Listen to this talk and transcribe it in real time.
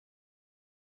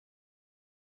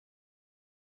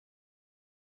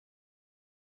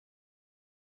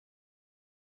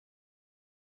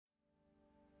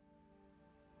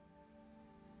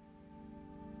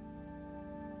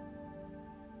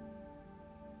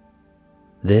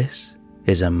This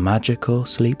is a magical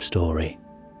sleep story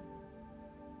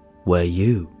where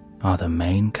you are the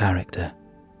main character.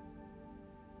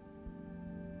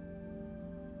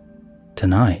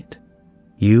 Tonight,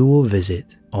 you will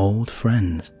visit old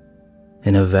friends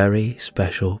in a very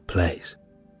special place.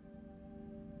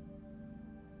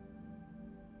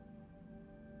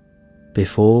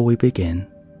 Before we begin,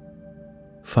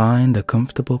 find a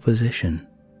comfortable position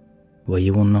where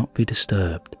you will not be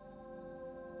disturbed.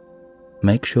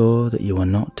 Make sure that you are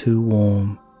not too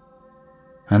warm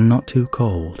and not too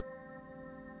cold.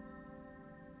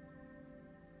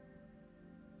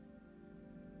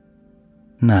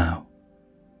 Now,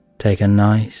 take a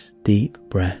nice deep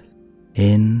breath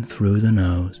in through the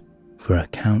nose for a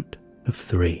count of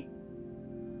 3.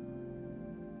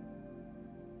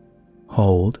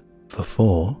 Hold for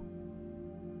 4.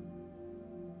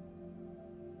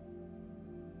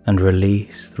 And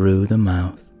release through the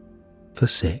mouth for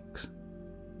 6.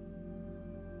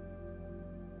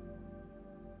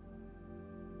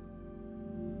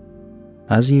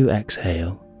 As you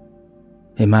exhale,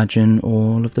 imagine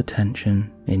all of the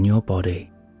tension in your body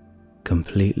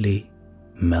completely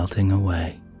melting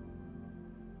away.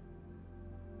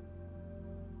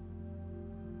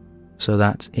 So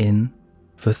that's in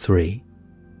for 3,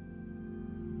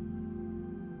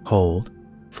 hold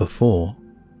for 4,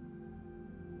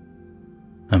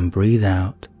 and breathe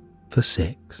out for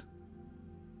 6.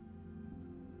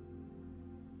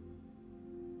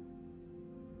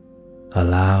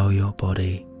 Allow your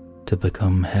body to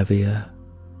become heavier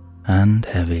and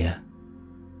heavier.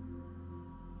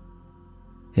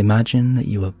 Imagine that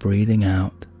you are breathing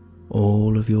out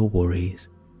all of your worries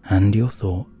and your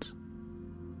thoughts,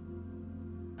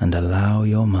 and allow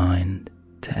your mind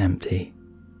to empty.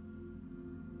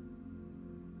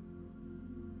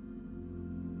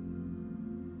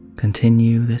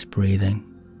 Continue this breathing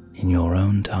in your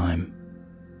own time.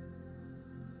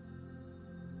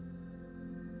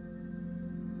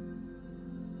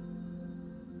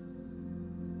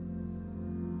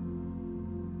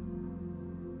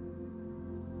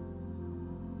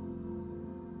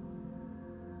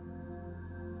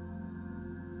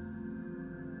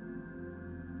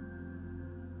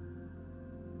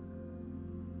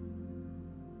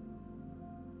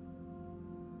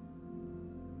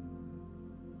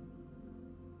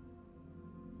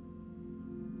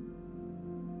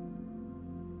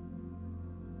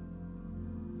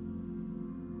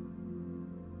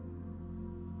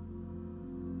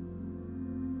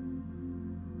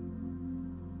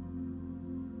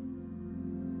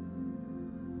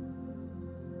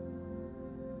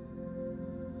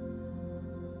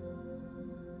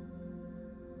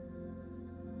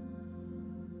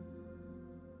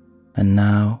 And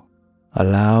now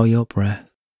allow your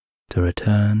breath to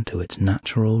return to its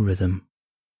natural rhythm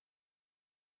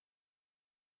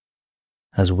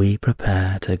as we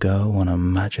prepare to go on a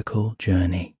magical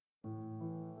journey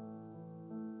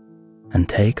and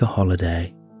take a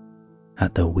holiday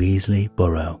at the Weasley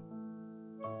Burrow.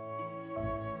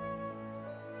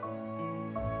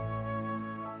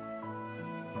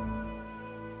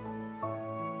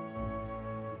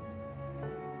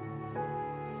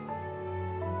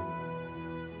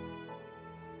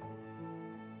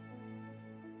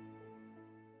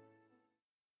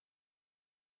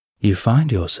 You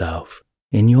find yourself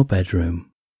in your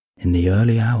bedroom in the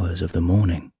early hours of the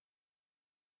morning.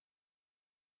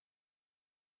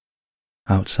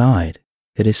 Outside,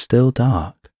 it is still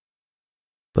dark,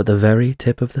 but the very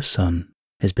tip of the sun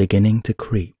is beginning to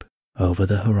creep over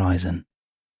the horizon.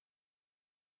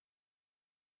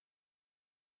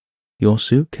 Your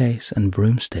suitcase and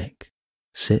broomstick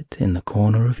sit in the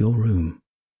corner of your room,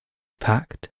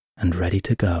 packed and ready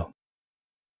to go,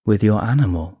 with your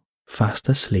animal fast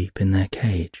asleep in their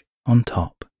cage on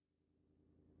top.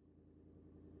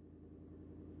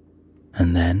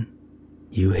 And then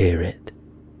you hear it.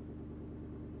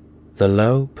 The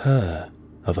low purr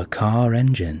of a car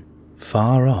engine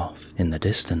far off in the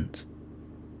distance.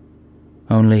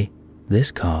 Only this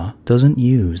car doesn't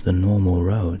use the normal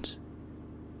roads.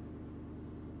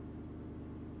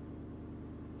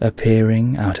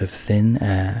 Appearing out of thin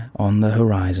air on the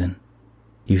horizon,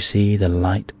 you see the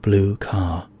light blue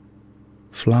car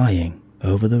flying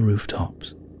over the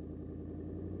rooftops.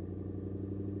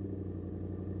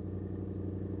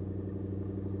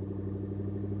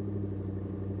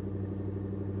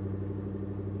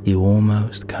 You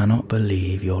almost cannot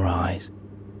believe your eyes,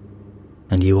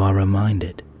 and you are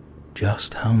reminded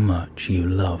just how much you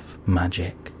love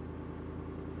magic.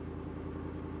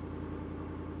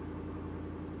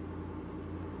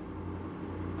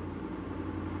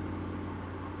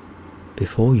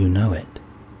 Before you know it,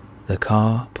 the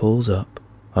car pulls up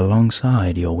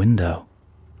alongside your window.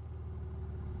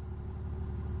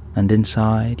 And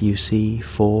inside you see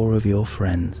 4 of your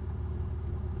friends,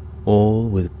 all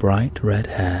with bright red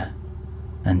hair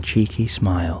and cheeky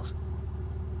smiles.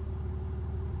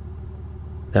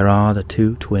 There are the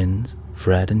 2 twins,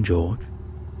 Fred and George,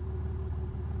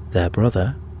 their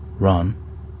brother, Ron,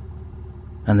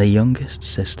 and the youngest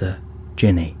sister,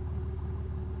 Ginny,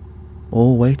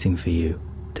 all waiting for you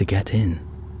to get in.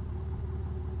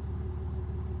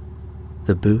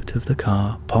 The boot of the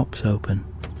car pops open,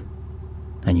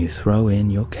 and you throw in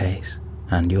your case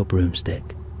and your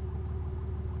broomstick.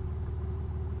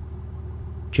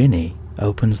 Ginny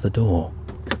opens the door,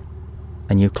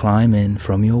 and you climb in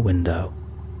from your window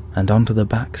and onto the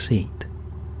back seat,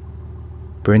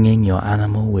 bringing your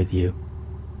animal with you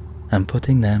and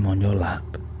putting them on your lap.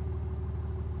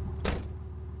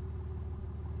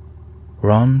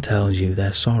 Ron tells you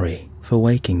they're sorry for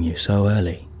waking you so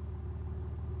early,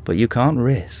 but you can't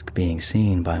risk being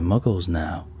seen by muggles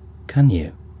now, can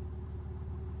you?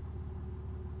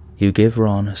 You give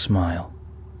Ron a smile,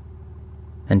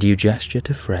 and you gesture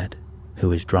to Fred,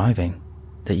 who is driving,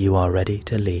 that you are ready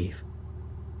to leave.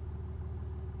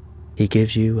 He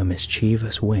gives you a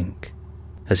mischievous wink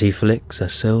as he flicks a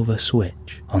silver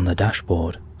switch on the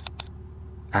dashboard,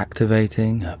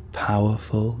 activating a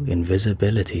powerful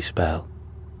invisibility spell.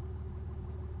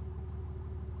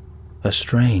 A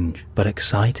strange but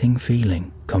exciting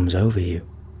feeling comes over you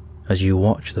as you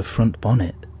watch the front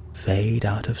bonnet fade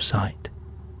out of sight.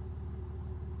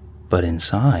 But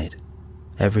inside,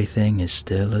 everything is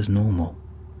still as normal.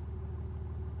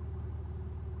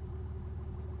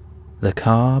 The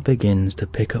car begins to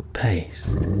pick up pace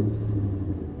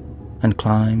and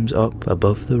climbs up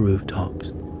above the rooftops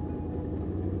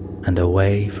and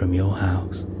away from your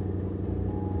house.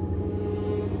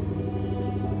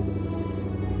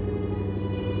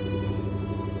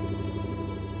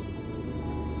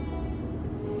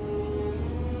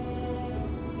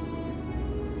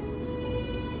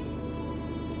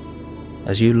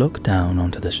 As you look down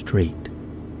onto the street,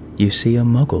 you see a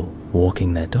muggle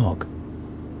walking their dog,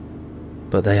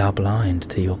 but they are blind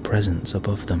to your presence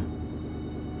above them,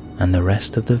 and the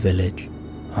rest of the village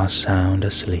are sound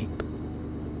asleep,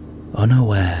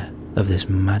 unaware of this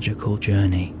magical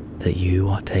journey that you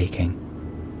are taking.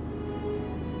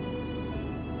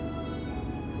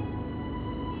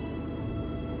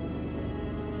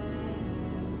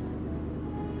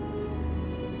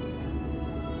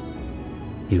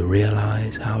 You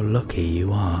realize how lucky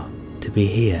you are to be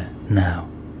here now.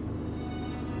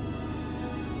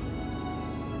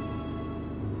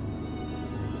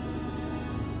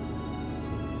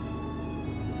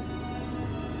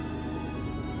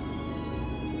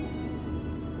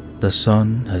 The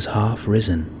sun has half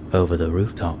risen over the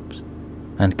rooftops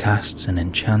and casts an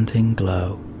enchanting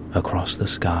glow across the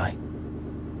sky.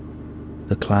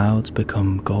 The clouds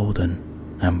become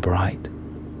golden and bright,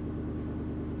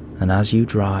 and as you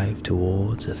drive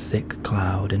towards a thick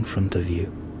cloud in front of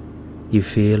you, you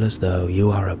feel as though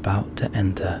you are about to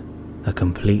enter a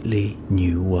completely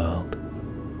new world.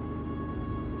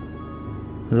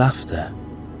 Laughter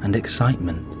and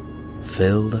excitement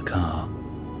fill the car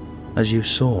as you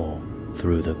soar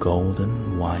through the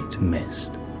golden white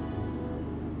mist.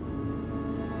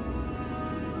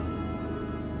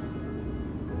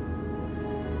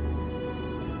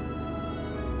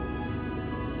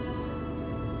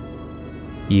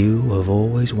 You have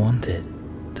always wanted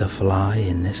to fly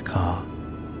in this car,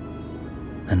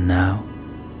 and now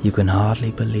you can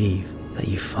hardly believe that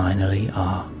you finally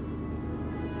are.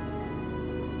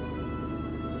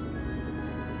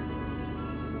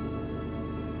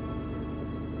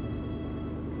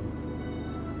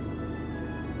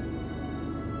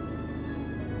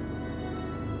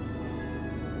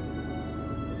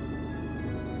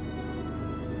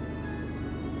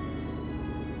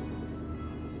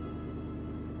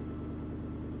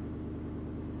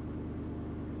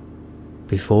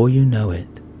 Before you know it,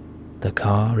 the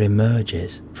car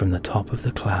emerges from the top of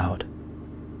the cloud,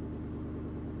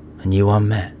 and you are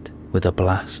met with a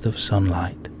blast of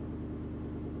sunlight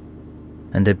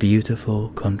and a beautiful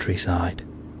countryside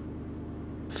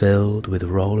filled with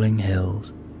rolling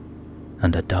hills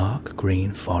and a dark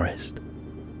green forest.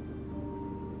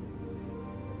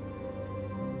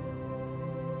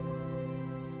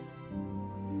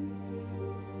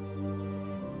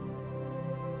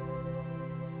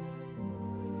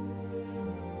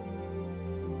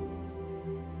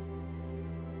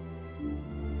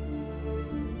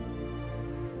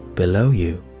 Below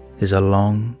you is a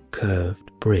long, curved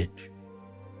bridge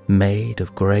made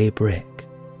of grey brick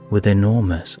with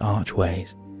enormous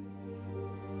archways.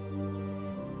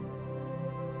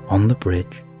 on the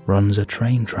bridge runs a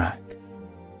train track,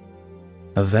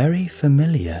 a very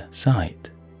familiar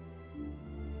sight.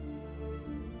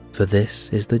 For this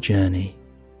is the journey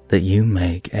that you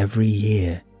make every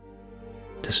year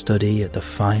to study at the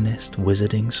finest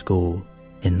wizarding school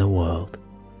in the world.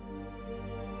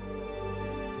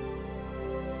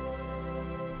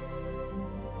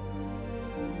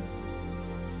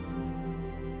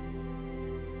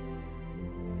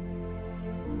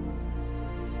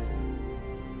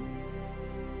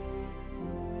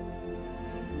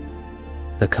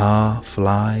 The car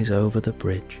flies over the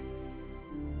bridge,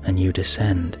 and you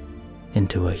descend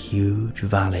into a huge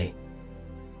valley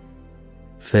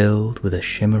filled with a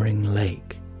shimmering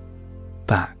lake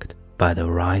backed by the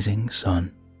rising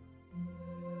sun.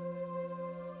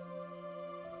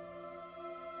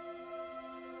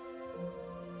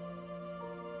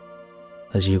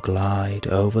 As you glide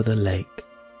over the lake,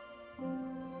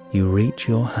 you reach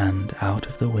your hand out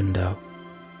of the window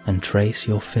and trace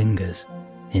your fingers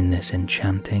in this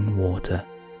enchanting water.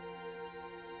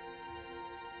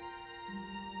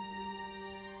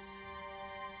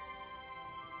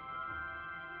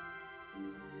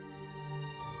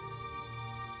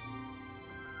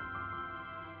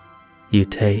 You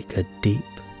take a deep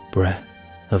breath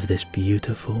of this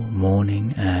beautiful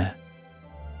morning air,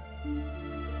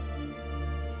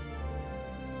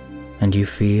 and you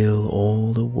feel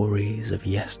all the worries of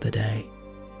yesterday,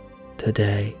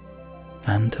 today,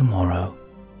 and tomorrow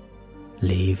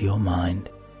leave your mind.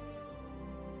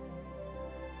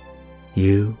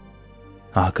 You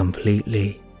are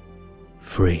completely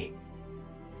free.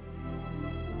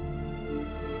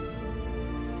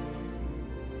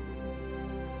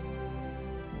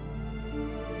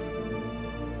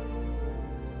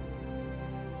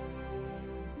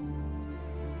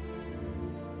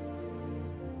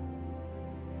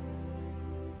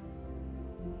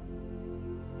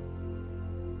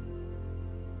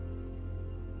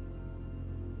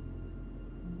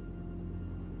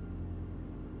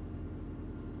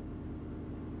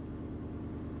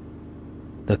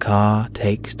 The car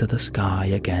takes to the sky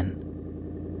again.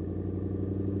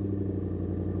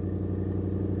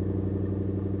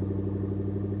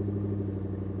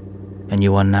 And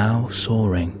you are now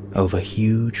soaring over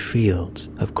huge fields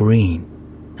of green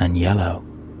and yellow.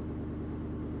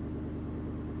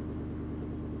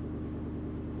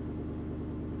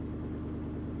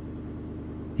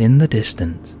 In the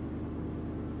distance,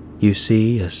 you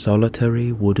see a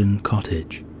solitary wooden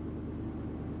cottage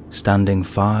standing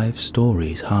 5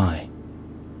 stories high.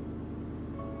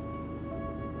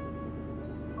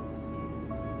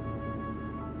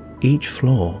 Each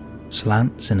floor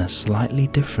slants in a slightly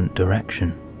different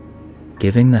direction,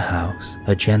 giving the house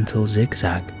a gentle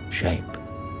zigzag shape.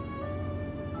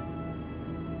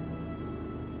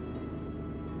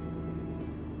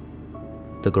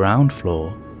 The ground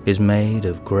floor is made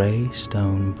of grey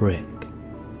stone brick,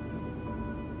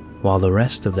 while the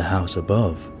rest of the house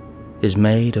above is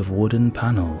made of wooden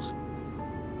panels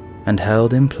and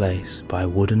held in place by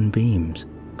wooden beams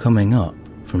coming up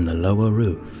from the lower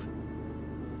roof.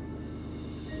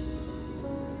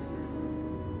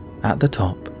 At the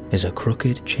top is a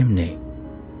crooked chimney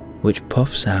which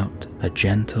puffs out a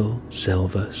gentle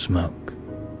silver smoke.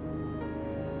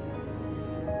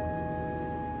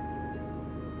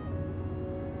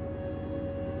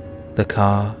 The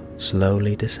car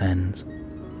slowly descends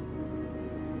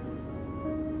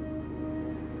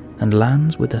and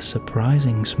lands with a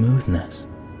surprising smoothness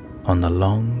on the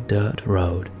long dirt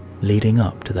road leading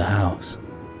up to the house.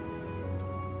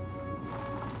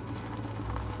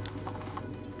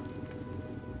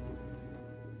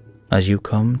 As you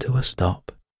come to a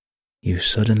stop, you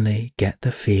suddenly get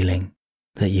the feeling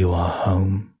that you are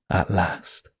home at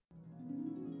last.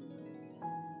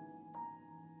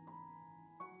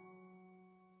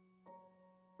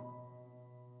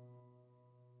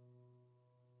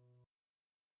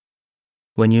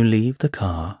 When you leave the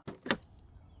car,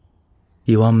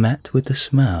 you are met with the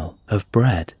smell of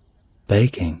bread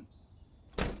baking.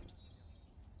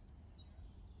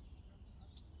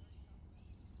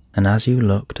 And as you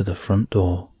look to the front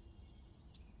door,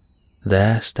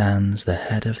 there stands the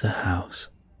head of the house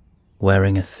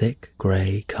wearing a thick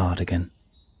grey cardigan.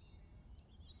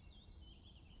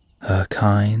 Her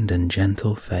kind and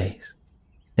gentle face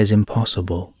is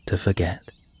impossible to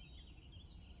forget.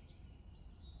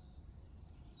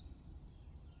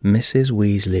 Mrs.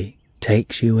 Weasley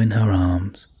takes you in her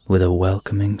arms with a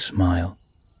welcoming smile,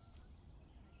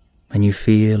 and you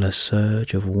feel a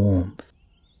surge of warmth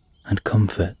and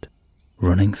comfort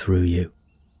running through you.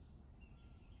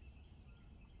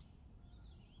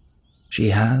 She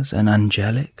has an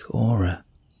angelic aura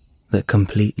that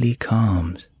completely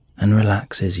calms and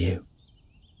relaxes you,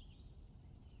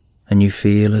 and you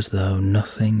feel as though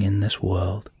nothing in this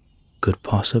world could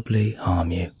possibly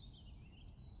harm you.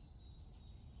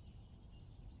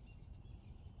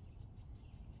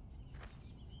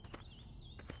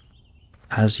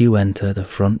 As you enter the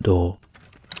front door,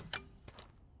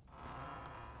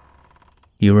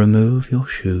 you remove your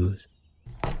shoes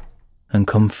and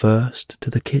come first to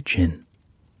the kitchen.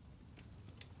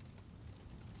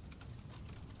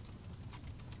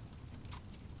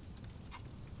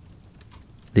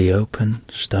 The open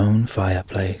stone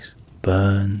fireplace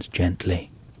burns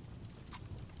gently,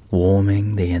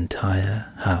 warming the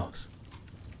entire house.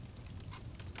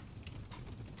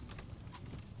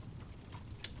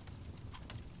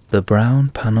 The brown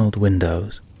panelled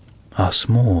windows are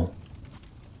small,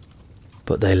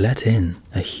 but they let in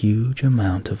a huge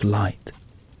amount of light,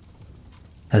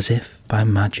 as if by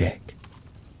magic.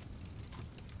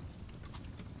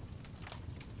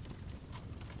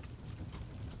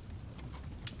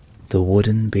 The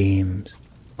wooden beams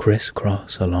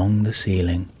crisscross along the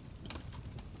ceiling,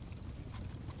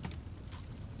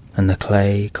 and the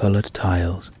clay-coloured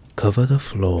tiles cover the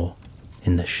floor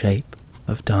in the shape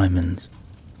of diamonds.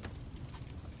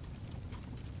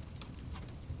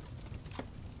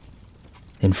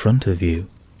 In front of you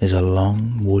is a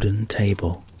long wooden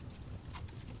table,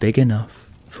 big enough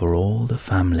for all the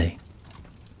family,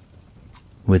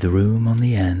 with room on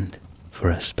the end for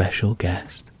a special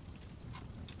guest.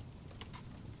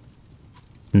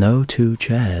 No two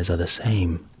chairs are the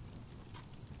same.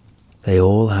 They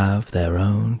all have their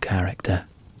own character,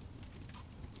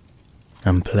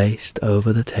 and placed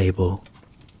over the table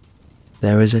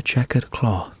there is a checkered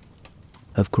cloth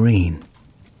of green,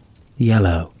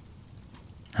 yellow,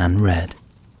 and red.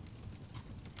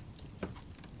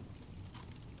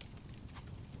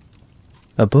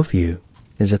 Above you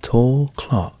is a tall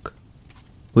clock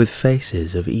with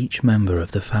faces of each member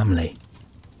of the family,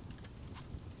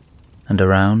 and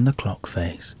around the clock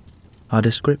face are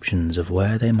descriptions of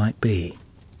where they might be,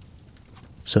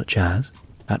 such as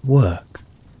at work,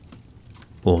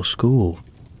 or school,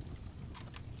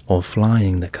 or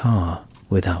flying the car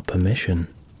without permission.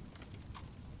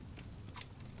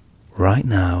 Right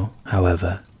now,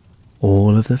 however,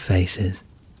 all of the faces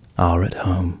are at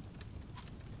home.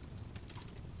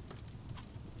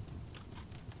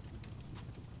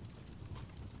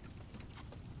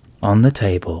 On the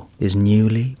table is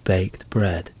newly baked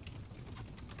bread,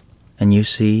 and you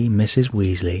see Mrs.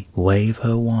 Weasley wave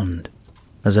her wand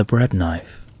as a bread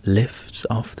knife lifts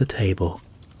off the table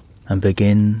and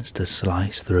begins to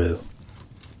slice through.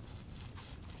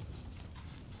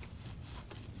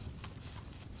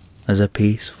 As a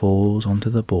piece falls onto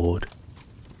the board,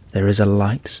 there is a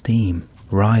light steam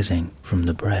rising from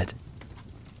the bread.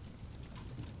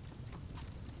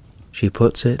 She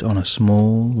puts it on a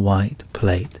small white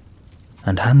plate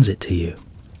and hands it to you.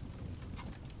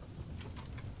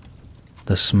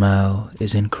 The smell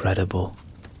is incredible,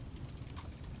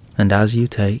 and as you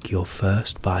take your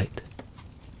first bite,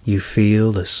 you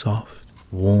feel the soft,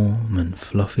 warm and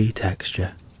fluffy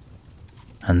texture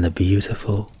and the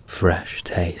beautiful, fresh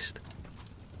taste.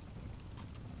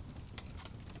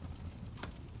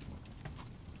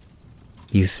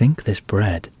 You think this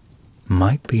bread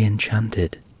might be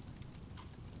enchanted,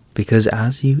 because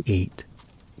as you eat,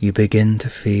 you begin to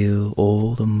feel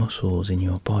all the muscles in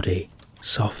your body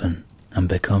soften and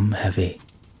become heavy,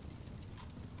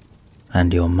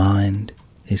 and your mind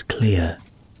is clear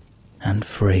and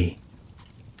free.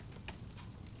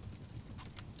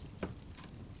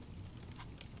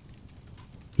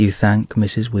 You thank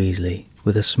Mrs. Weasley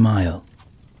with a smile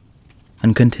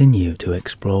and continue to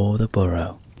explore the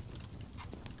burrow.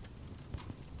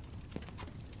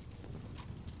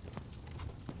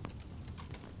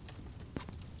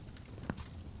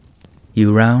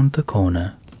 You round the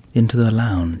corner into the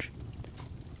lounge,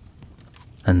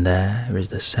 and there is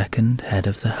the second head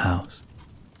of the house,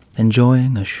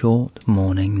 enjoying a short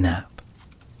morning nap.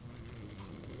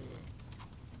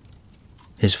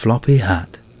 His floppy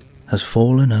hat has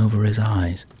fallen over his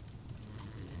eyes,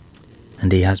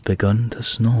 and he has begun to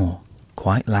snore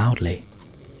quite loudly.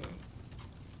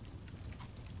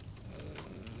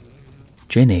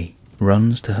 Ginny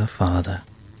runs to her father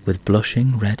with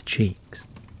blushing red cheeks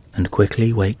and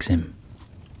quickly wakes him.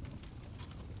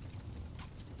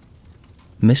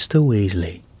 Mr.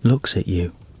 Weasley looks at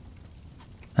you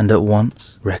and at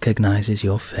once recognizes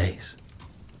your face.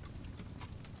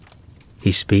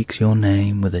 He speaks your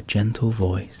name with a gentle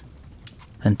voice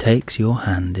and takes your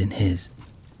hand in his,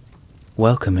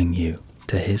 welcoming you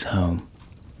to his home.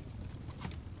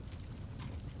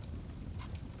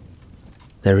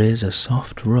 there is a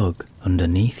soft rug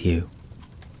underneath you,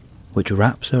 which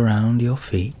wraps around your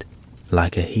feet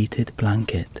like a heated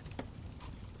blanket.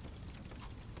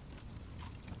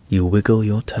 You wiggle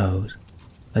your toes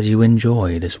as you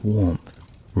enjoy this warmth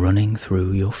running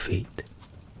through your feet.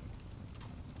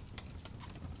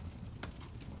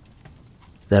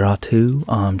 There are 2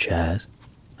 armchairs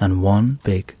and 1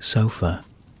 big sofa.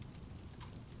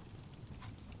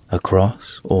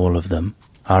 Across all of them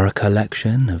are a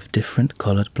collection of different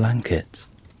coloured blankets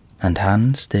and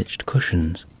hand-stitched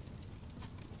cushions,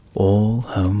 all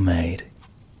homemade.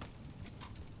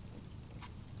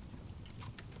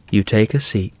 You take a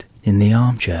seat in the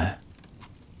armchair,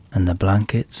 and the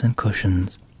blankets and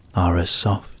cushions are as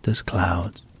soft as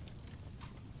clouds.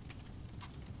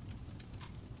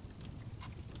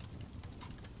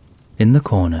 In the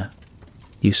corner,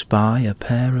 you spy a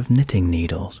pair of knitting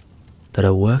needles that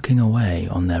are working away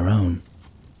on their own,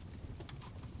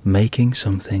 making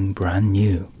something brand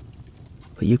new,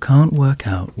 but you can't work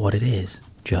out what it is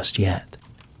just yet.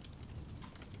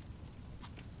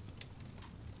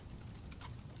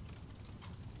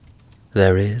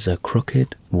 There is a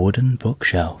crooked wooden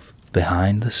bookshelf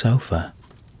behind the sofa,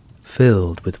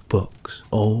 filled with books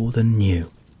old and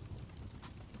new,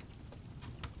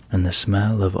 and the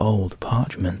smell of old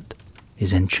parchment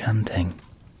is enchanting.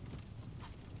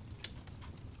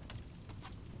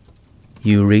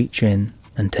 You reach in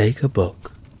and take a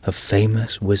book of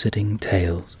famous wizarding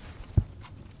tales,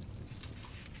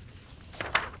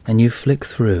 and you flick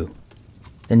through,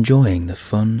 enjoying the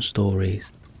fun stories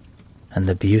and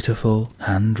the beautiful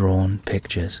hand-drawn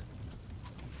pictures.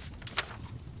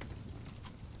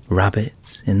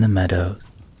 Rabbits in the meadows,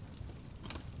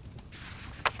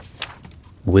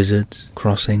 wizards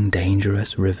crossing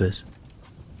dangerous rivers,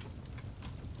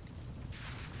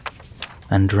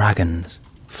 and dragons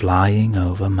flying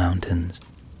over mountains.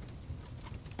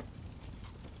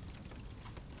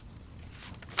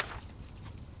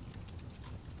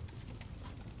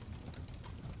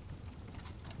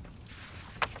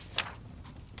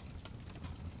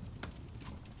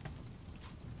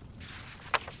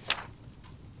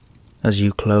 As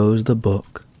you close the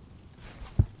book,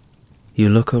 you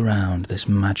look around this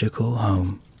magical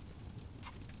home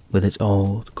with its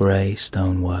old grey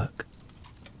stonework,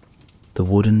 the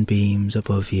wooden beams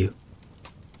above you,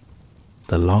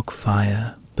 the log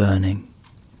fire burning,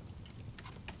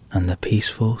 and the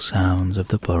peaceful sounds of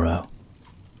the burrow.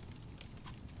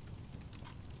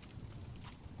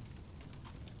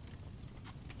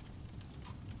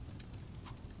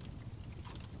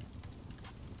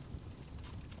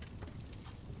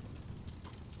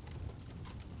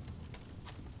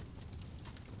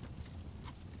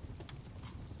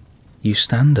 You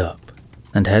stand up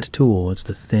and head towards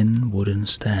the thin wooden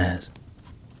stairs.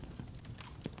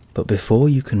 But before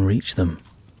you can reach them,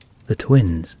 the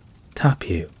twins tap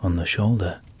you on the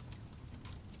shoulder.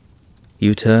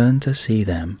 You turn to see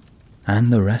them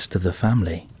and the rest of the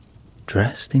family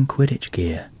dressed in Quidditch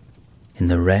gear in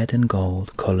the red and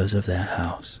gold colours of their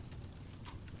house.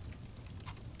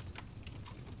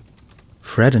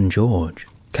 Fred and George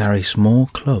carry small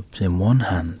clubs in one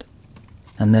hand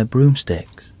and their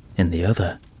broomsticks in the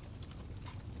other.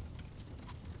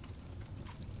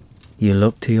 You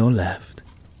look to your left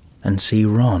and see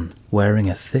Ron wearing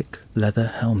a thick leather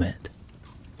helmet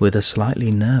with a slightly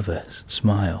nervous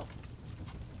smile.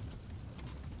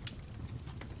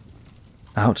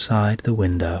 Outside the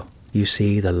window you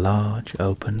see the large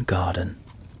open garden,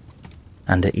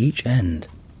 and at each end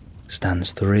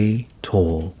stands 3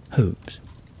 tall hoops.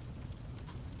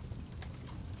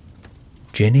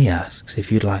 Ginny asks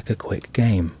if you'd like a quick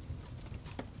game,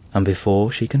 and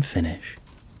before she can finish,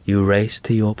 you race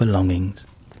to your belongings,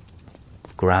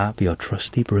 grab your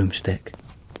trusty broomstick,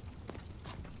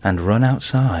 and run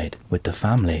outside with the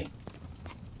family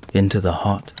into the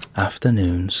hot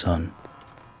afternoon sun.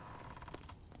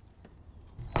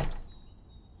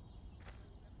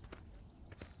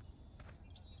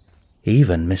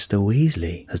 Even Mr.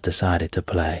 Weasley has decided to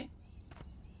play.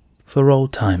 For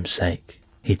old time's sake,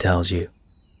 he tells you.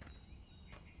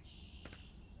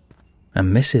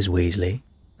 And Mrs. Weasley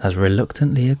has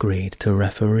reluctantly agreed to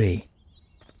referee.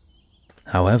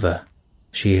 However,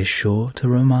 she is sure to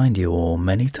remind you all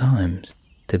many times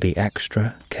to be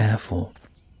extra careful.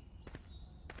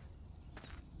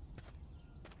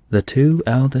 The 2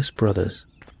 eldest brothers,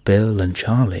 Bill and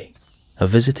Charlie, are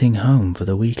visiting home for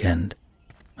the weekend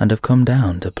and have come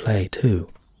down to play too.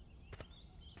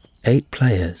 8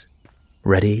 players,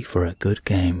 ready for a good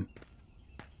game.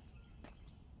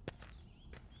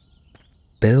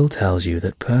 Bill tells you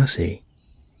that Percy,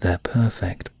 their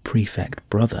perfect prefect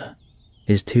brother,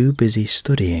 is too busy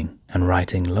studying and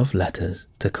writing love letters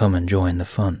to come and join the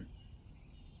fun.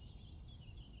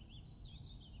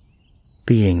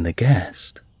 Being the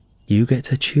guest, you get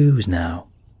to choose now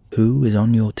who is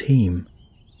on your team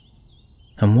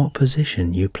and what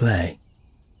position you play.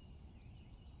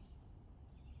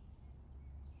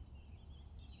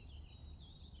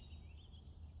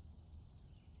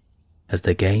 As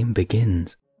the game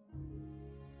begins,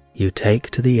 you take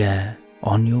to the air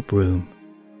on your broom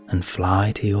and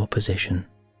fly to your position.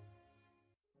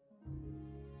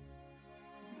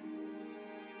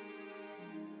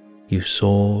 You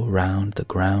soar round the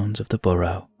grounds of the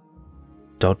burrow,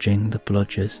 dodging the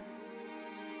bludgers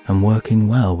and working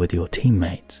well with your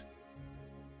teammates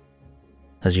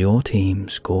as your team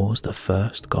scores the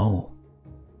first goal.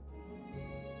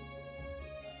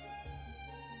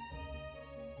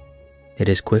 It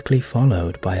is quickly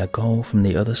followed by a goal from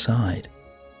the other side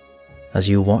as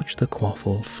you watch the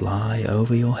quaffle fly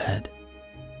over your head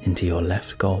into your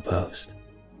left goalpost.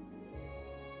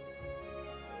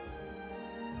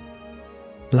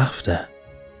 Laughter,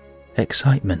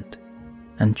 excitement,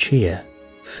 and cheer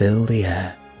fill the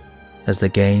air as the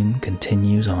game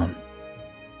continues on.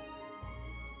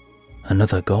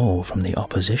 Another goal from the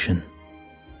opposition.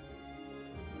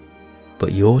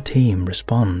 But your team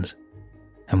responds,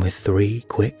 and with 3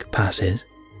 quick passes,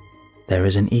 there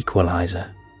is an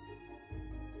equalizer.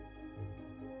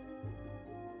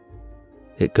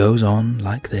 It goes on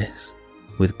like this,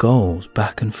 with goals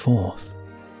back and forth,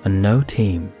 and no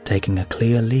team taking a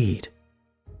clear lead.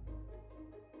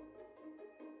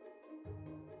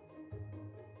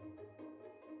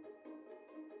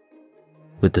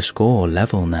 With the score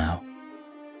level now,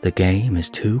 the game is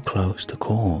too close to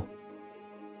call,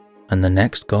 and the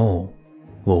next goal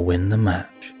will win the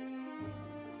match.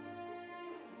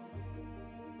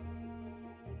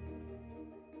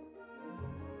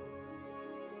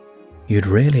 You'd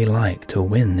really like to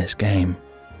win this game,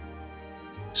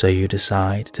 so you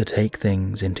decide to take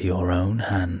things into your own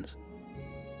hands.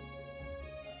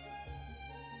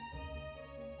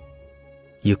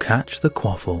 You catch the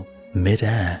quaffle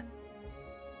mid-air,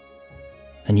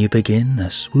 and you begin a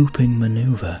swooping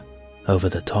maneuver over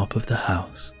the top of the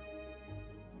house.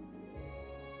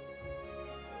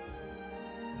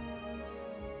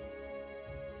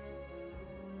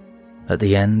 At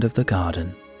the end of the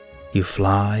garden, you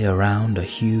fly around a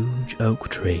huge oak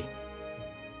tree,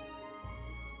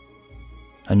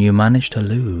 and you manage to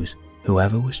lose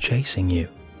whoever was chasing you.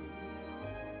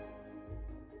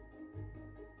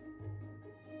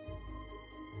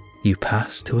 You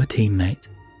pass to a teammate,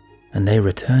 and they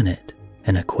return it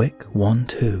in a quick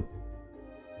 1-2.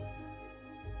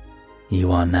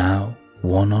 You are now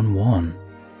one-on-one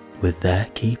with their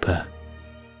keeper.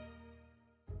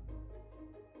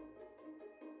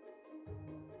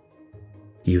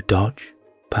 You dodge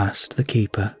past the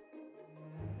keeper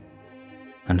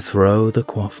and throw the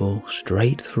quaffle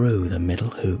straight through the middle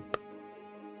hoop,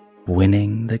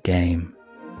 winning the game.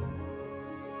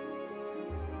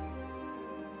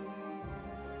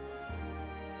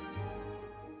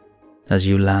 As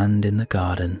you land in the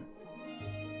garden,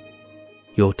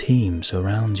 your team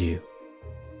surrounds you,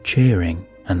 cheering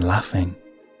and laughing.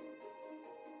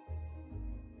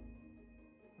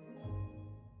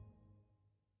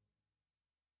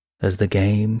 As the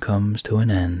game comes to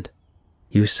an end,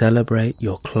 you celebrate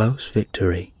your close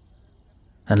victory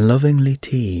and lovingly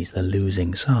tease the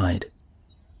losing side,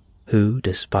 who,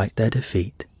 despite their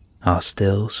defeat, are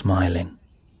still smiling.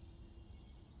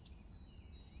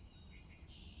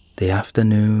 The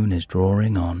afternoon is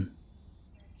drawing on,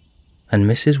 and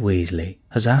Mrs. Weasley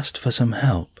has asked for some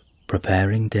help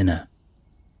preparing dinner.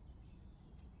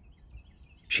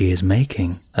 She is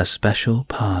making a special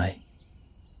pie,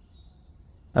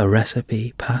 a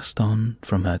recipe passed on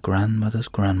from her grandmother's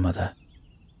grandmother,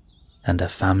 and a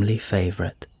family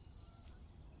favourite.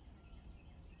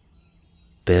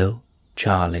 Bill,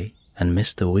 Charlie, and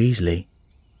Mr. Weasley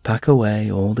pack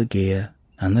away all the gear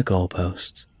and the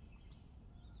goalposts,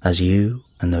 as you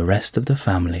and the rest of the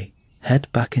family head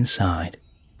back inside,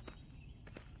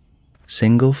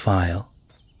 single file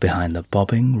behind the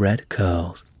bobbing red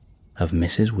curls of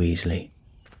Mrs. Weasley.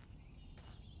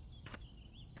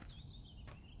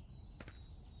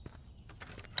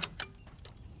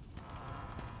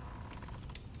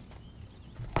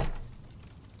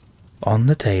 On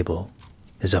the table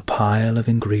is a pile of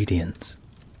ingredients,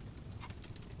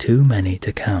 too many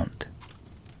to count,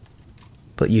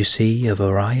 but you see a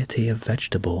variety of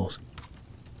vegetables,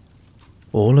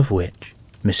 all of which,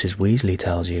 Mrs. Weasley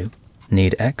tells you,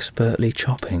 need expertly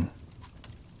chopping.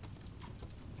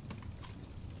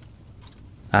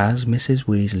 As Mrs.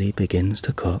 Weasley begins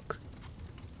to cook,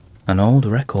 An old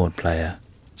record player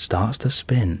starts to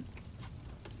spin,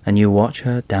 and you watch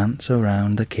her dance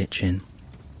around the kitchen,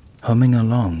 humming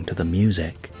along to the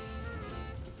music.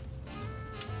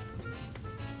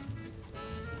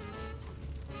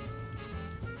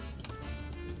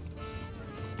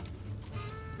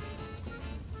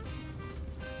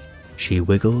 She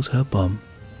wiggles her bum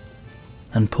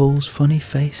and pulls funny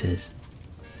faces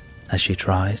as she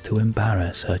tries to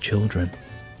embarrass her children.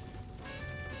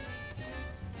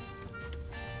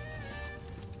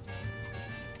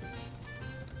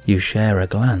 You share a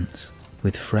glance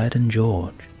with Fred and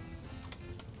George,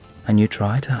 and you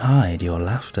try to hide your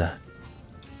laughter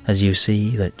as you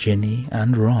see that Ginny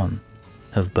and Ron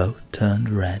have both turned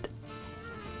red.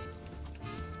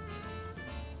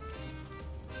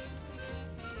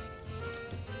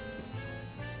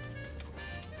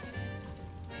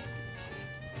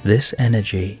 This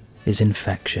energy is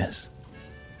infectious,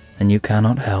 and you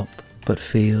cannot help but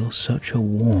feel such a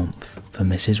warmth for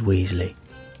Mrs. Weasley.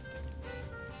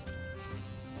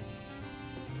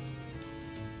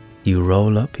 You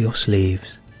roll up your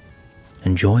sleeves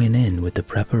and join in with the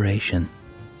preparation.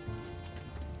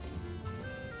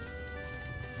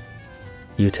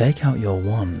 You take out your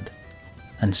wand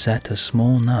and set a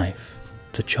small knife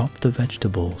to chop the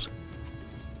vegetables.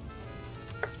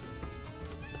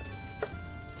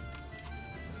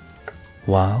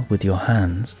 While with your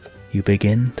hands you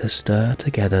begin to stir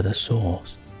together the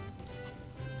sauce,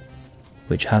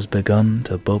 which has begun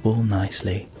to bubble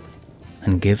nicely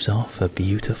and gives off a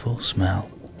beautiful smell.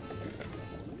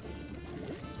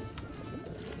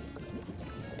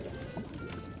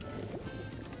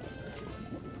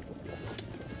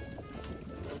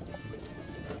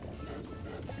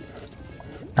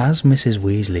 As Mrs.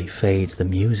 Weasley fades the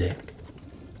music,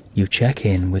 you check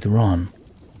in with Ron,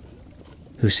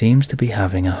 who seems to be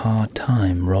having a hard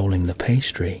time rolling the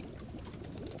pastry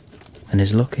and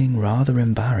is looking rather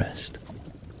embarrassed.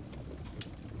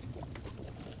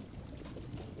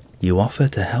 You offer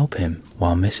to help him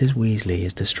while Mrs. Weasley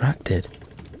is distracted,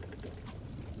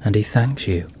 and he thanks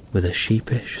you with a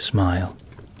sheepish smile.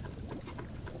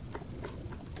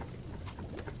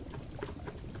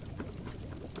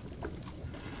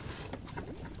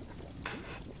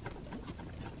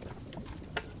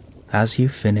 As you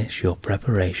finish your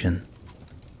preparation,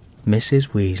 Mrs.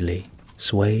 Weasley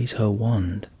sways her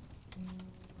wand,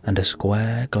 and a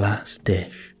square glass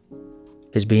dish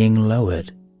is being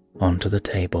lowered onto the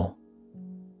table.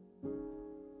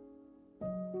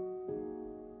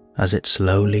 As it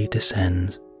slowly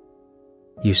descends,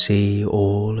 you see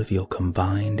all of your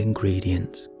combined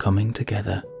ingredients coming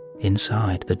together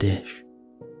inside the dish.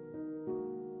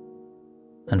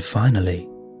 And finally,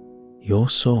 your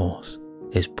sauce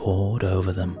is poured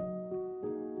over them.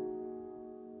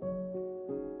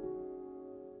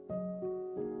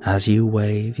 As you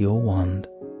wave your wand,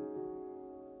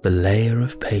 the layer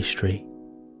of pastry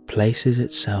places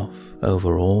itself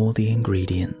over all the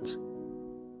ingredients,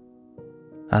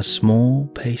 as small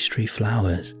pastry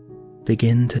flowers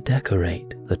begin to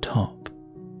decorate the top.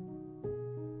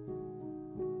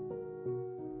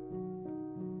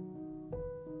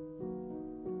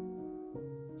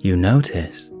 You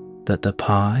notice that the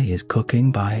pie is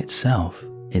cooking by itself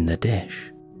in the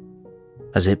dish,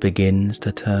 as it begins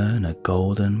to turn a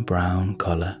golden brown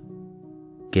colour,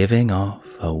 giving off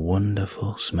a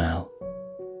wonderful smell.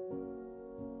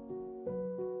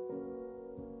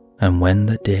 And when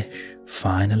the dish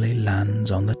finally lands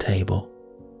on the table,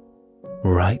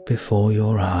 right before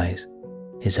your eyes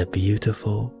is a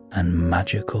beautiful and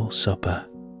magical supper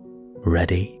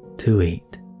ready to eat.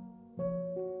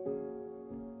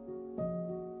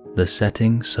 The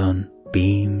setting sun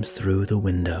beams through the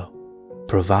window,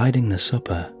 providing the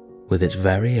supper with its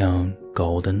very own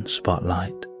golden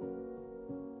spotlight.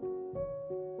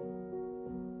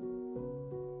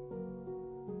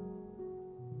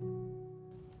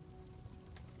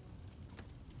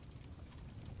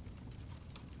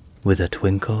 With a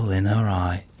twinkle in her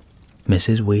eye,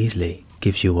 Mrs. Weasley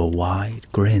gives you a wide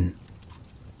grin,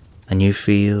 and you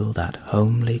feel that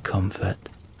homely comfort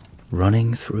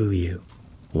running through you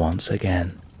once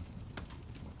again.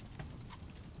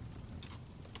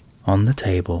 On the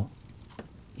table,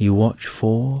 you watch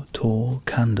 4 tall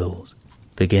candles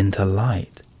begin to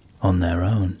light on their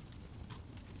own,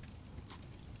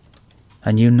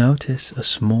 and you notice a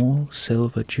small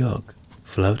silver jug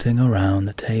floating around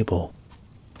the table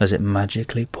as it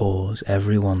magically pours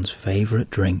everyone's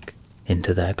favourite drink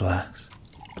into their glass.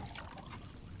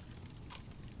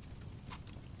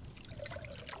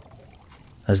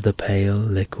 As the pale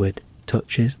liquid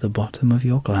touches the bottom of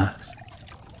your glass,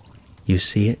 you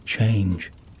see it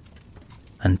change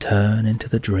and turn into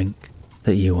the drink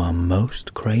that you are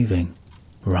most craving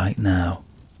right now.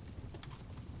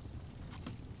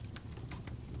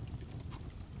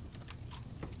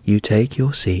 You take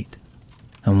your seat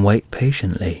and wait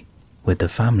patiently with the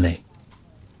family.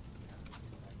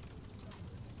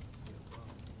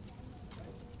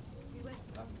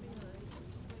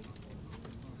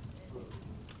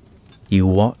 You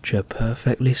watch a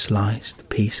perfectly sliced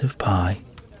piece of pie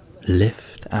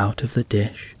lift out of the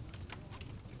dish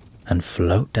and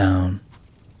float down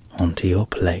onto your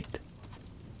plate.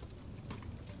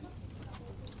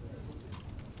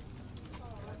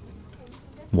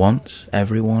 Once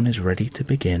everyone is ready to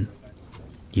begin,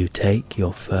 you take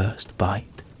your first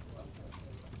bite.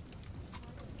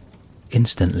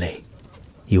 Instantly,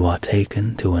 you are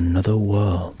taken to another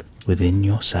world within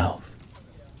yourself,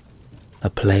 a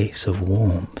place of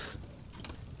warmth,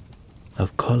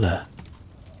 of colour,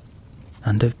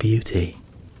 and of beauty.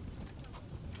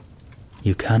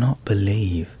 You cannot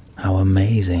believe how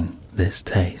amazing this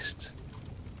tastes,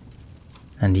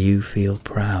 and you feel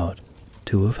proud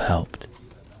to have helped.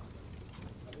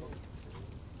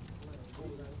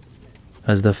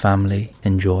 As the family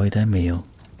enjoy their meal,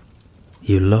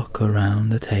 you look around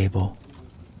the table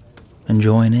and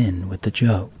join in with the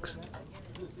jokes,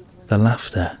 the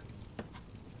laughter,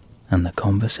 and the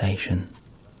conversation.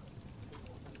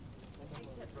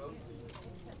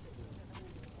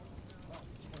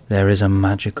 There is a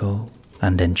magical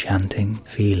and enchanting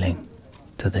feeling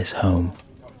to this home,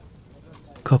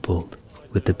 coupled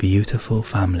with the beautiful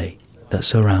family that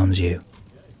surrounds you.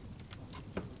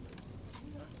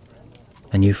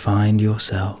 And you find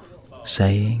yourself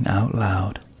saying out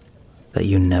loud that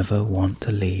you never want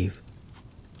to leave.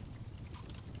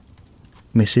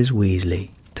 Mrs.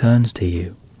 Weasley turns to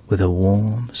you with a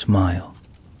warm smile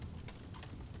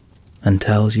and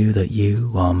tells you that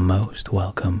you are most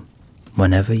welcome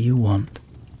whenever you want,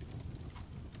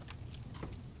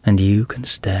 and you can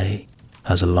stay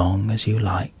as long as you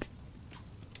like.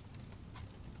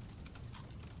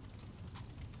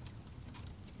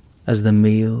 As the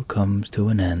meal comes to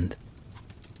an end,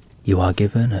 you are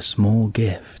given a small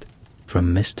gift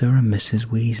from Mr. and Mrs.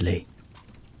 Weasley,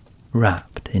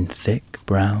 wrapped in thick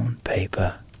brown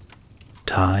paper,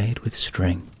 tied with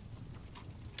string.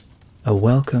 A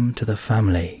welcome to the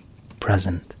family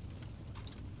present.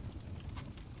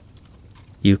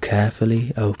 You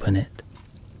carefully open it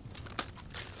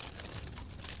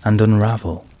and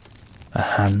unravel a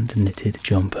hand-knitted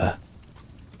jumper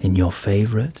in your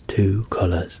favourite 2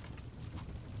 colours,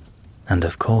 and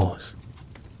of course,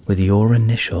 with your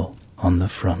initial on the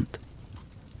front.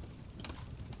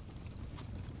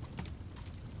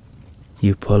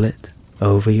 You pull it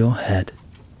over your head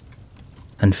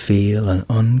and feel an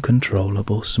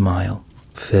uncontrollable smile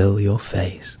fill your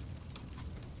face.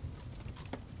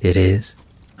 It is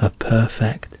a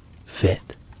perfect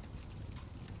fit.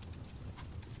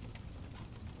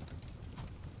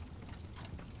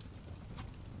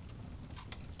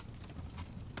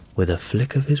 With a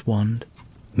flick of his wand,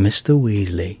 Mr.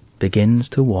 Weasley begins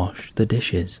to wash the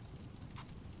dishes.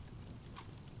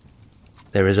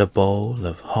 There is a bowl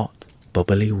of hot,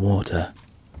 bubbly water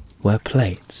where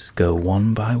plates go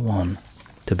one by one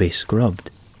to be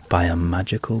scrubbed by a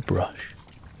magical brush.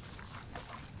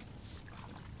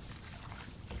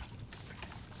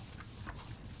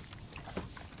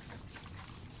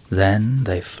 Then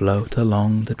they float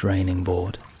along the draining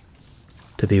board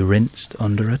to be rinsed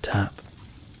under a tap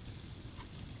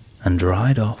and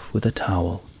dried off with a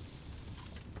towel.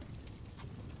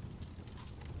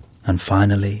 And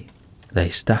finally, they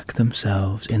stack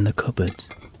themselves in the cupboards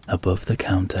above the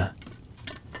counter.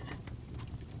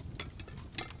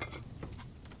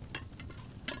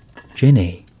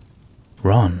 Ginny,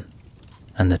 Ron,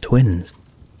 and the twins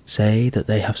say that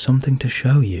they have something to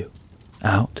show you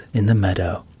out in the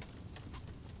meadow.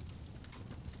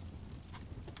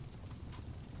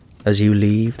 As you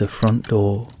leave the front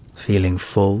door feeling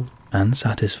full and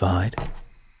satisfied,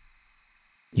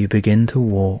 you begin to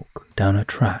walk down a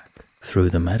track through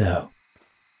the meadow.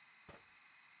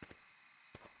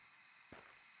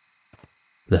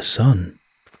 The sun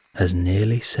has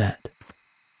nearly set,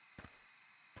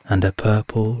 and a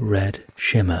purple-red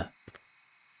shimmer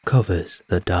covers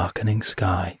the darkening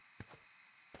sky.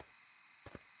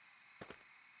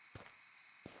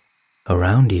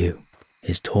 Around you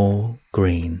is tall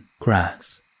green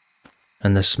grass,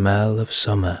 and the smell of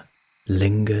summer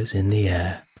lingers in the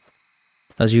air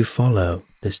as you follow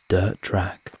this dirt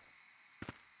track.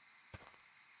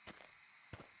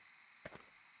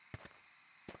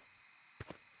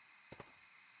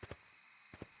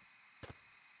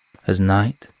 As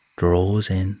night draws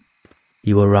in,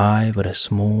 you arrive at a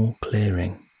small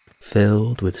clearing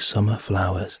filled with summer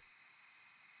flowers.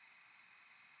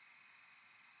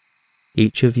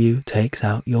 Each of you takes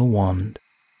out your wand,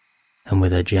 and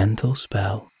with a gentle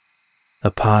spell,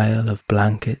 a pile of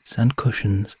blankets and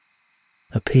cushions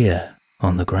appear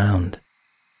on the ground.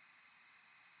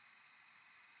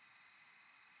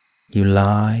 You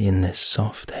lie in this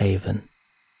soft haven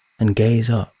and gaze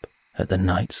up at the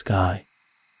night sky.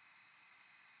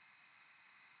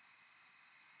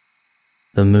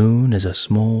 The moon is a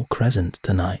small crescent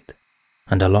tonight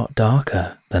and a lot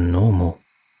darker than normal,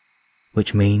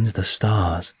 which means the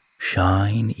stars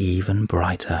shine even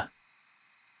brighter.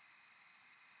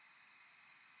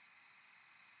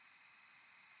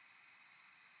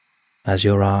 As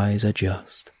your eyes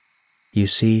adjust, you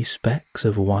see specks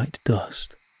of white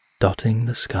dust dotting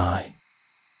the sky.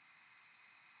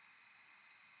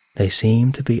 They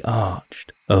seem to be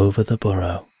arched over the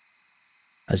burrow,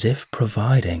 as if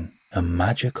providing a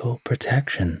magical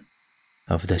protection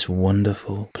of this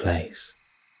wonderful place.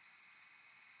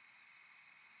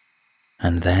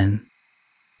 And then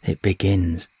it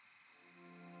begins.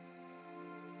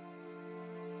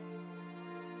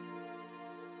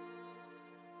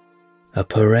 A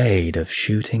parade of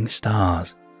shooting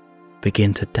stars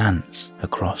begin to dance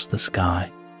across the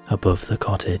sky above the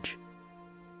cottage.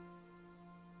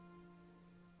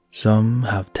 Some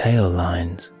have tail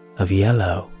lines of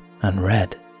yellow and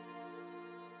red,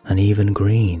 and even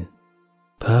green,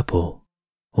 purple,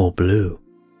 or blue.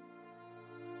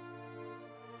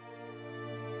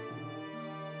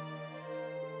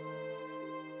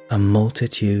 A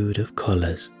multitude of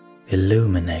colours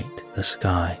illuminate the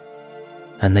sky,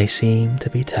 and they seem to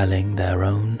be telling their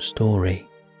own story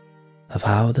of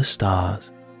how the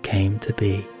stars came to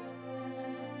be.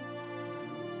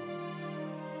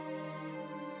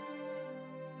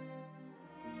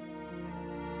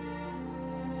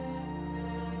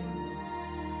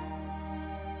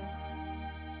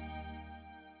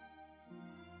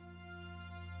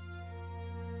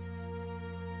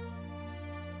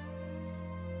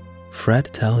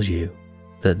 Fred tells you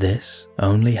that this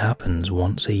only happens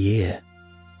once a year,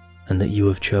 and that you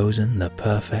have chosen the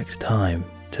perfect time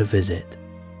to visit.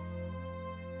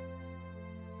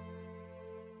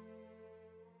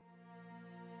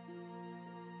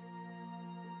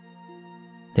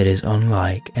 It is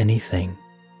unlike anything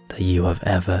that you have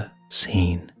ever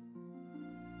seen.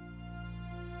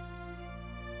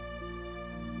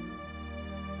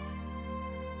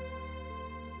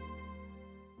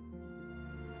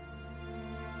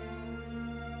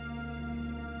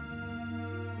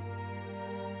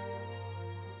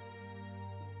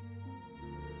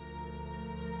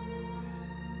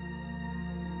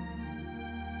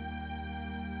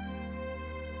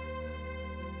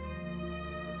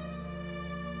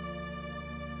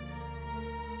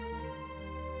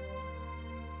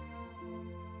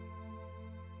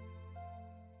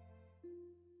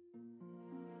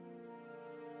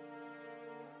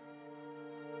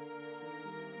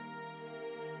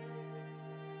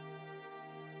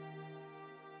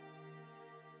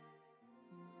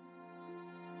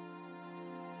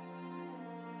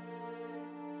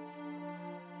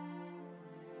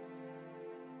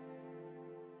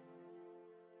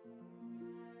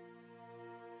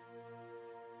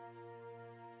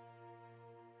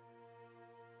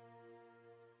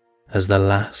 As the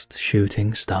last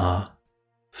shooting star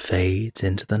fades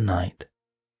into the night,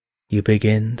 you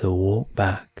begin to walk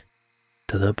back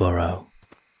to the burrow.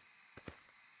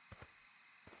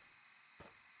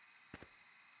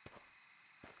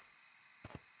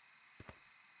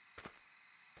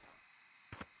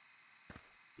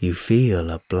 You feel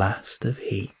a blast of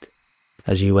heat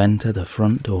as you enter the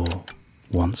front door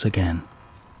once again.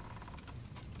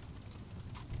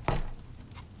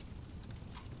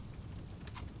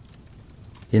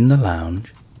 In the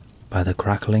lounge, by the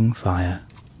crackling fire,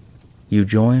 you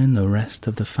join the rest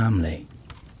of the family,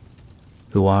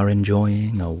 who are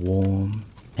enjoying a warm,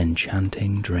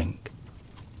 enchanting drink.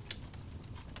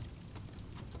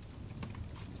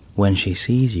 When she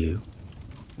sees you,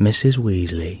 Mrs.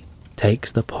 Weasley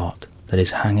takes the pot that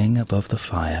is hanging above the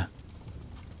fire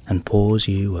and pours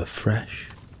you a fresh,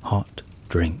 hot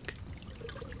drink.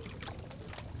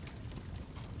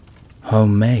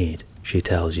 Homemade, she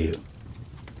tells you,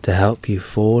 to help you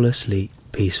fall asleep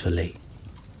peacefully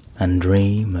and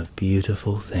dream of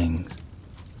beautiful things.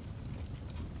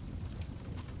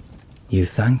 You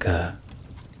thank her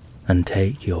and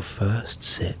take your first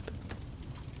sip,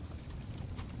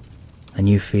 and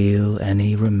you feel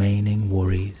any remaining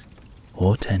worries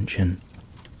or tension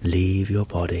leave your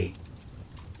body,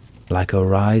 like a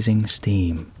rising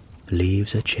steam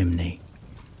leaves a chimney,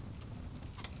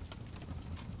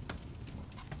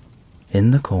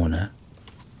 In the corner,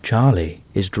 Charlie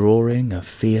is drawing a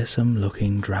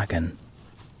fearsome-looking dragon,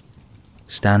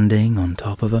 standing on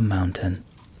top of a mountain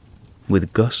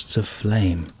with gusts of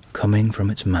flame coming from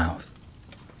its mouth.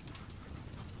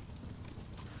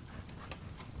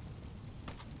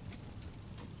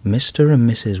 Mr. and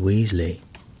Mrs. Weasley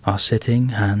are sitting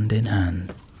hand in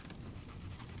hand,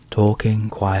 talking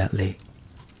quietly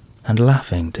and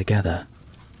laughing together.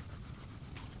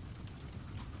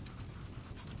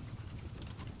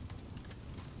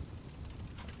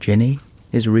 Ginny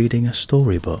is reading a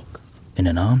storybook in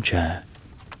an armchair.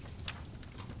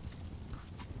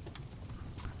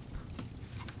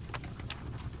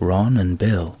 Ron and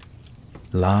Bill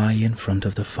lie in front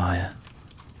of the fire,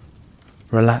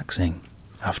 relaxing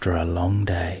after a long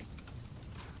day.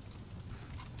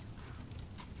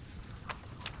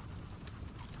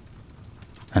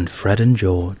 And Fred and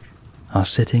George are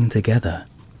sitting together,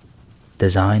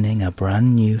 designing a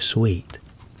brand new suite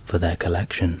for their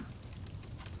collection.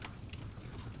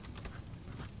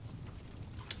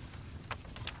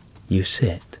 You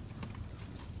sit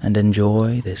and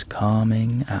enjoy this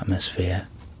calming atmosphere,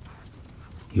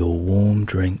 your warm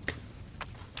drink,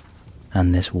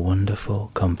 and this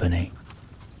wonderful company.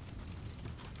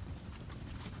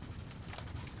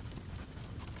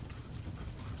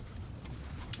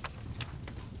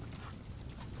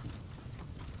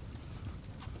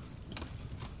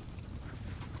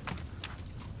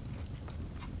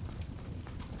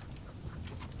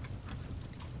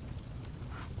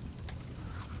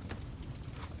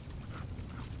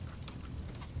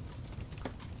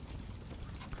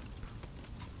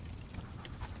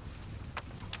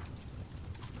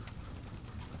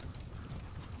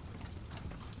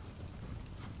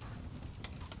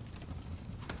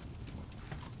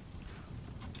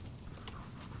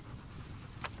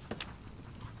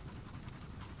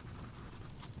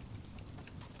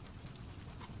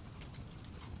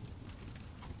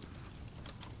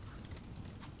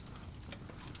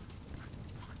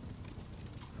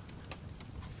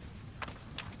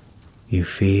 You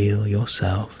feel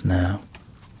yourself now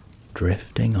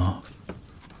drifting off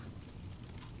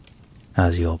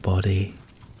as your body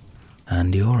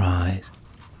and your eyes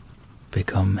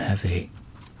become heavy.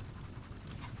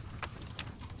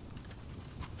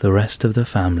 The rest of the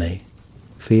family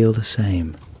feel the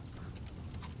same,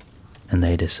 and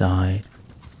they decide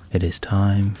it is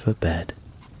time for bed.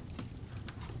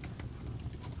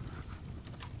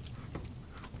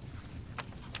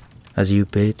 As you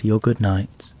bid your good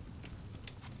nights,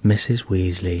 Mrs.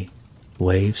 Weasley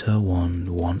waves her wand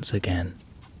once again,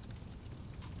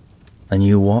 and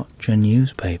you watch a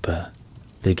newspaper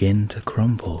begin to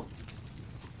crumple,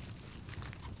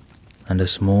 and a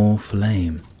small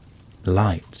flame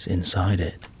lights inside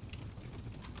it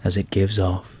as it gives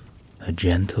off a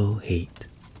gentle heat.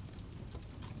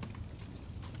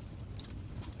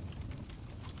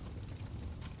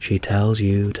 She tells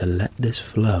you to let this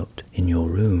float in your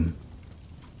room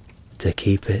to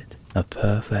keep it a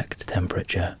perfect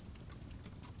temperature.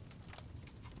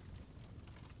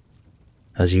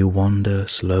 As you wander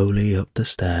slowly up the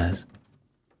stairs,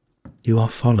 you are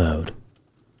followed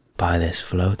by this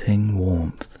floating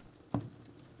warmth.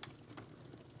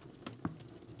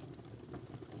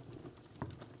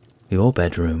 Your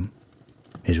bedroom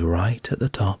is right at the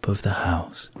top of the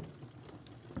house,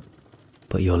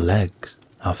 but your legs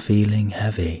are feeling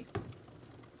heavy,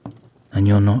 and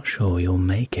you're not sure you'll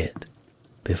make it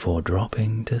before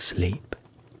dropping to sleep.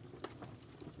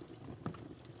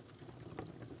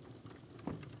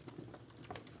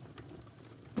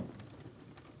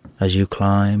 As you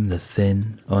climb the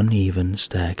thin, uneven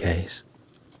staircase,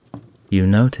 you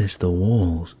notice the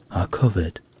walls are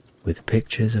covered with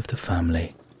pictures of the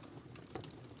family.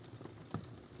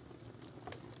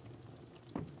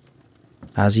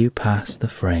 As you pass the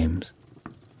frames,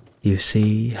 you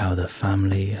see how the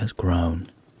family has grown.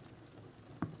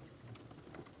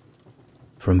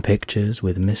 From pictures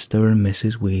with Mr. and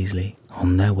Mrs. Weasley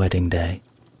on their wedding day,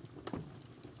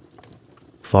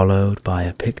 followed by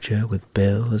a picture with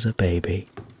Bill as a baby,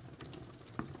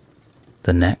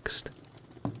 the next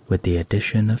with the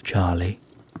addition of Charlie,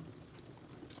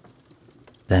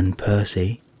 then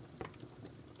Percy,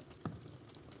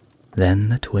 then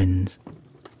the twins,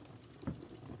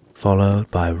 followed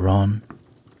by Ron,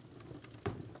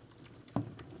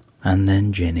 and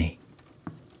then Ginny,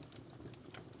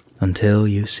 until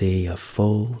you see a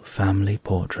full family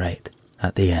portrait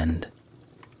at the end.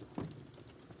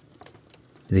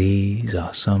 These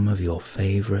are some of your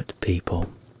favorite people.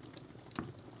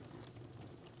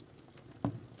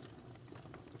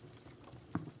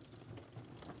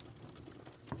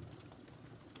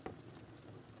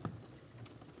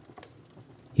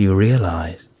 you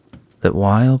realize that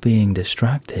while being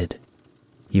distracted,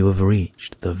 you have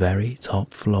reached the very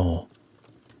top floor,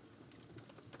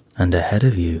 and ahead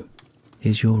of you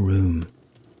is your room.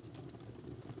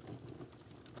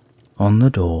 On the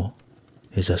door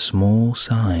is a small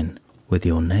sign with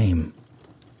your name.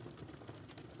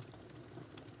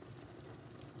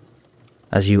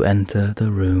 As you enter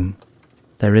the room,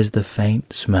 there is the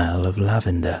faint smell of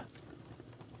lavender.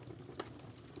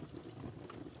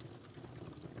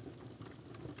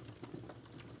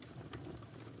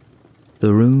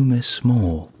 The room is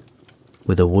small,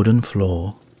 with a wooden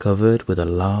floor covered with a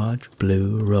large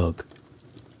blue rug,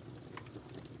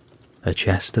 a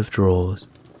chest of drawers,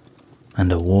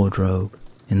 and a wardrobe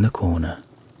in the corner.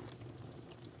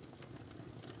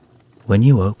 When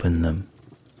you open them,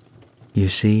 you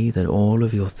see that all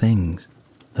of your things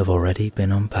have already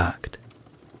been unpacked,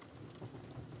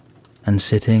 and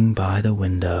sitting by the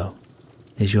window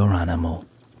is your animal,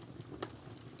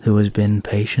 who has been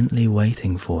patiently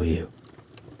waiting for you,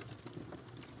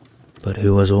 but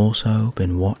who has also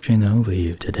been watching over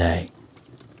you today,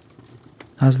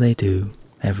 as they do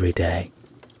every day,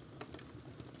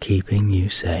 keeping you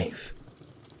safe.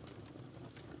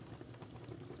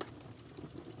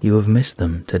 You have missed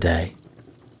them today,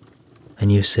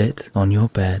 and you sit on your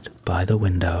bed by the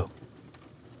window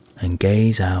and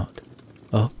gaze out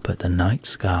up at the night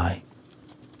sky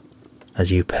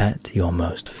as you pet your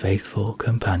most faithful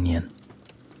companion.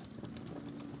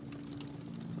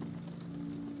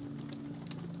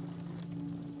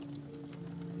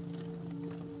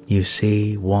 You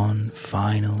see one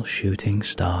final shooting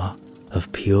star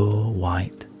of pure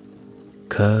white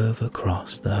curve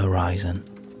across the horizon,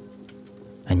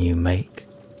 and you make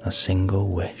a single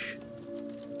wish.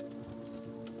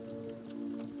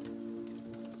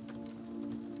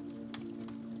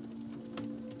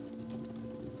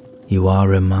 You are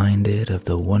reminded of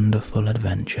the wonderful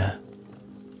adventure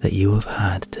that you have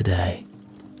had today,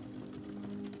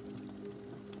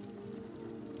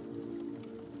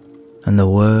 and the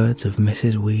words of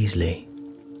Mrs. Weasley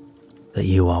that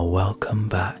you are welcome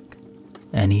back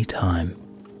any time.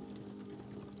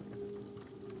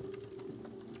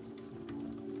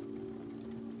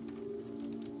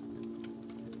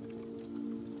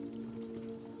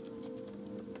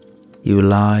 You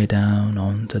lie down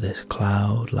onto this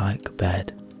cloud-like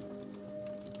bed,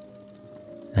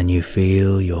 and you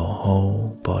feel your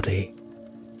whole body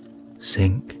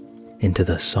sink into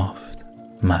the soft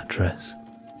mattress.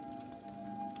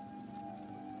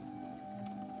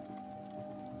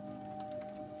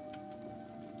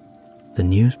 The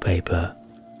newspaper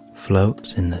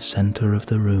floats in the center of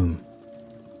the room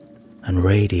and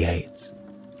radiates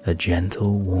a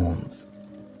gentle warmth,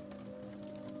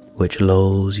 which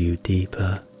lulls you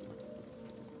deeper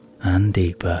and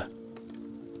deeper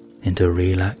into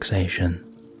relaxation.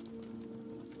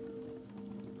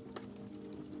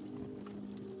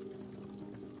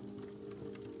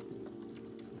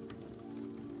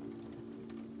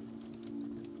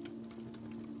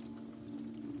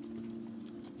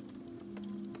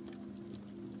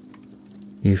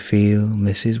 You feel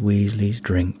Mrs. Weasley's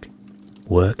drink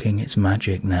working its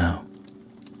magic now,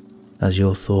 as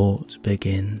your thoughts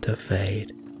begin to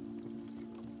fade.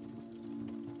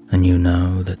 And you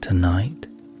know that tonight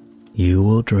you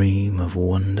will dream of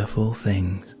wonderful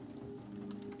things,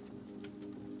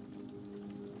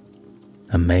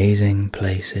 amazing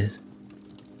places,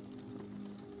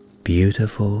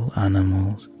 beautiful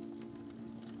animals,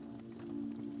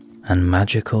 and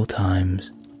magical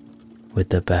times with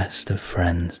the best of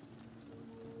friends.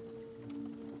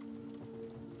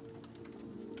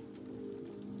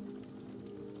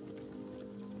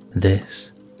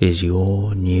 This is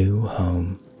your new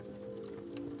home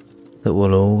that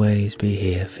will always be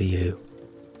here for you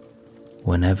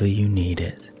whenever you need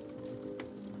it.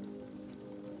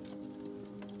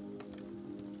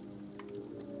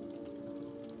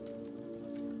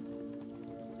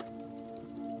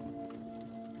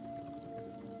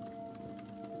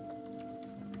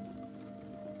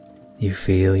 You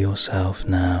feel yourself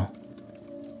now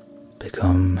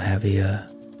become heavier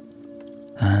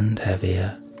and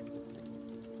heavier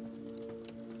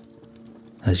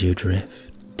as you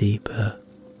drift deeper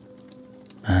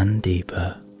and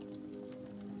deeper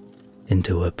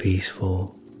into a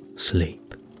peaceful sleep.